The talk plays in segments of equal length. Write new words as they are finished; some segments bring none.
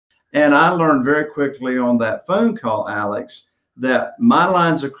And I learned very quickly on that phone call, Alex, that my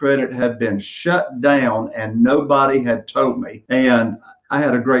lines of credit had been shut down and nobody had told me. And I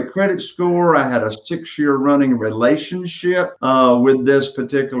had a great credit score. I had a 6-year running relationship with this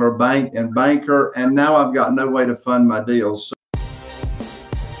particular bank and banker. And now I've got no way to fund my deals.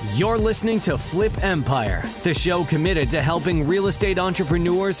 You're listening to Flip Empire, the show committed to helping real estate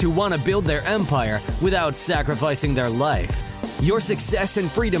entrepreneurs who want to build their empire without sacrificing their life. Your success and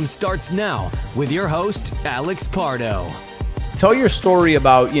freedom starts now with your host, Alex Pardo. Tell your story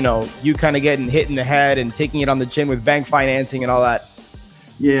about, you kind of getting hit in the head and taking it on the chin with bank financing and all that.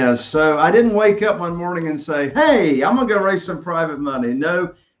 Yeah, so I didn't wake up one morning and say, hey, I'm going to go raise some private money.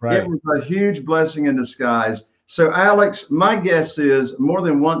 No, It was a huge blessing in disguise. So, Alex, my guess is more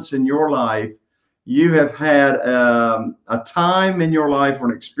than once in your life, you have had a time in your life or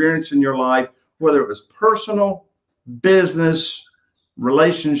an experience in your life, whether it was personal, business,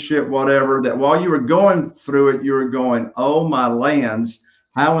 relationship, whatever, that while you were going through it, you were going, oh, my lands,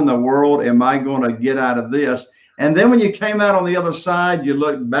 how in the world am I going to get out of this? And then when you came out on the other side, you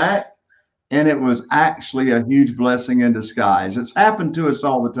looked back and it was actually a huge blessing in disguise. It's happened to us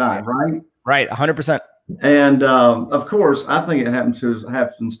all the time, right? Right, 100%. And of course, I think it happens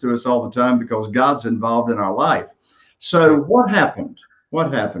to us all the time because God's involved in our life. So what happened?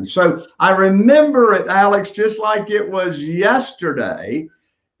 What happened? So I remember it, Alex, just like it was yesterday.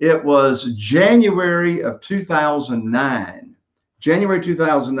 It was January of 2009. January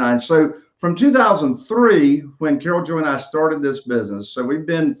 2009. So from 2003, when Carol Joy and I started this business, so we've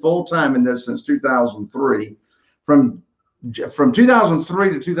been full-time in this since 2003. From 2003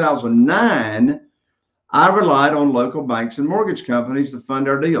 to 2009, I relied on local banks and mortgage companies to fund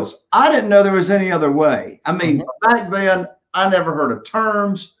our deals. I didn't know there was any other way. I mean, back then, I never heard of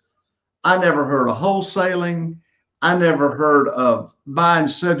terms. I never heard of wholesaling. I never heard of buying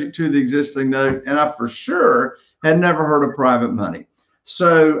subject to the existing note. And I for sure had never heard of private money.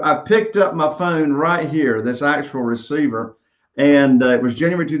 So I picked up my phone right here, this actual receiver, and it was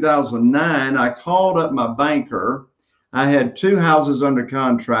January 2009. I called up my banker. I had 2 houses under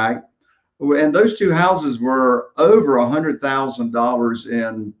contract. And those 2 houses were over $100,000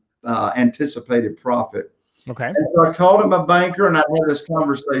 in anticipated profit. Okay. And so I called up my banker and I had this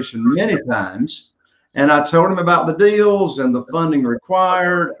conversation many times. And I told him about the deals and the funding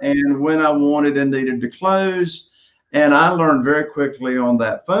required and when I wanted and needed to close. And I learned very quickly on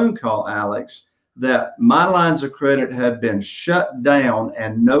that phone call, Alex, that my lines of credit had been shut down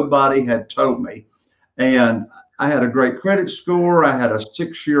and nobody had told me. And I had a great credit score. I had a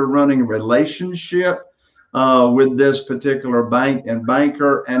 6-year running relationship with this particular bank and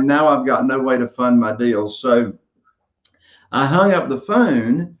banker, and now I've got no way to fund my deals. So I hung up the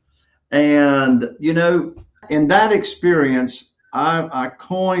phone, and in that experience, I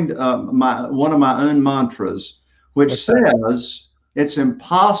coined one of my own mantras, which says it's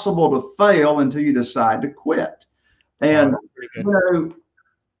impossible to fail until you decide to quit. And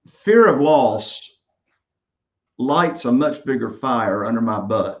fear of loss lights a much bigger fire under my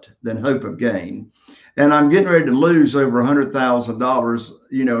butt than hope of gain. And I'm getting ready to lose over $100,000,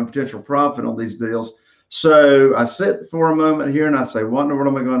 in potential profit on these deals. So I sit for a moment here and I say, what in the world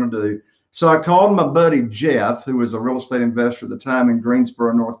am I going to do? So I called my buddy Jeff, who was a real estate investor at the time in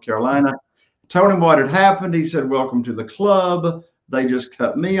Greensboro, North Carolina, told him what had happened. He said, welcome to the club. They just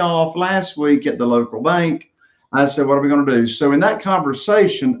cut me off last week at the local bank. I said, what are we going to do? So in that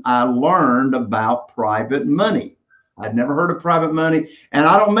conversation, I learned about private money. I'd never heard of private money. And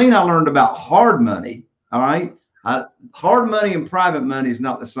I don't mean I learned about hard money. All right. Hard money and private money is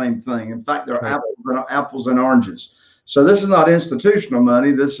not the same thing. In fact, they're apples and oranges. So this is not institutional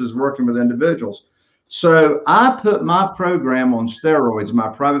money. This is working with individuals. So I put my program on steroids, my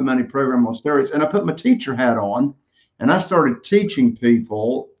private money program on steroids, and I put my teacher hat on and I started teaching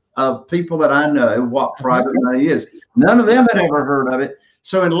people that I know what private money is. None of them had ever heard of it.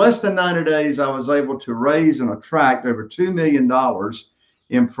 So in less than 90 days, I was able to raise and attract over $2 million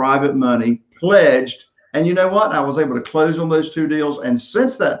in private money pledged. And you know what? I was able to close on those 2 deals. And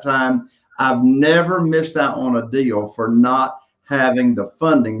since that time, I've never missed out on a deal for not having the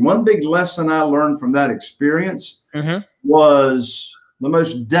funding. One big lesson I learned from that experience was the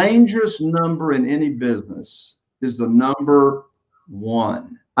most dangerous number in any business is the number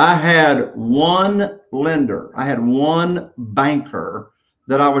 1. I had one lender. I had one banker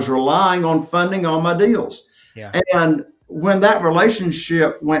that I was relying on funding all my deals. Yeah. And when that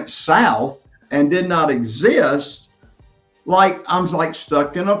relationship went south and did not exist, I'm like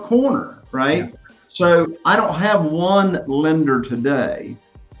stuck in a corner, right? Yeah. So I don't have one lender today.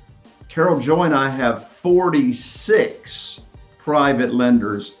 Carol Joy and I have 46 private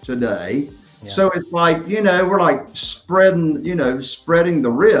lenders today. Yeah. So it's like, we're like spreading the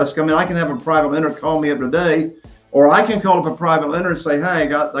risk. I mean, I can have a private lender call me up today, or I can call up a private lender and say, hey, I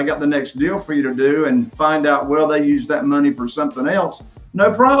got the next deal for you to do, and find out, well, they use that money for something else.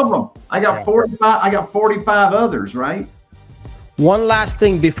 No problem. I got 45 others, right? One last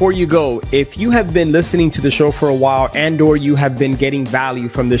thing before you go. If you have been listening to the show for a while or you have been getting value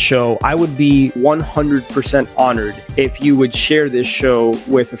from the show, I would be 100% honored if you would share this show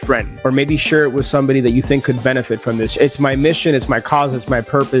with a friend, or maybe share it with somebody that you think could benefit from this. It's my mission, it's my cause, it's my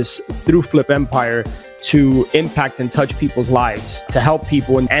purpose through Flip Empire to impact and touch people's lives, to help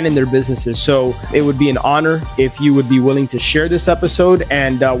people and in their businesses. So it would be an honor if you would be willing to share this episode.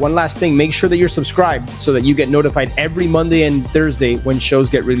 And one last thing, make sure that you're subscribed so that you get notified every Monday and Thursday when shows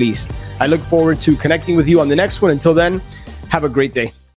get released. I look forward to connecting with you on the next one. Until then, have a great day.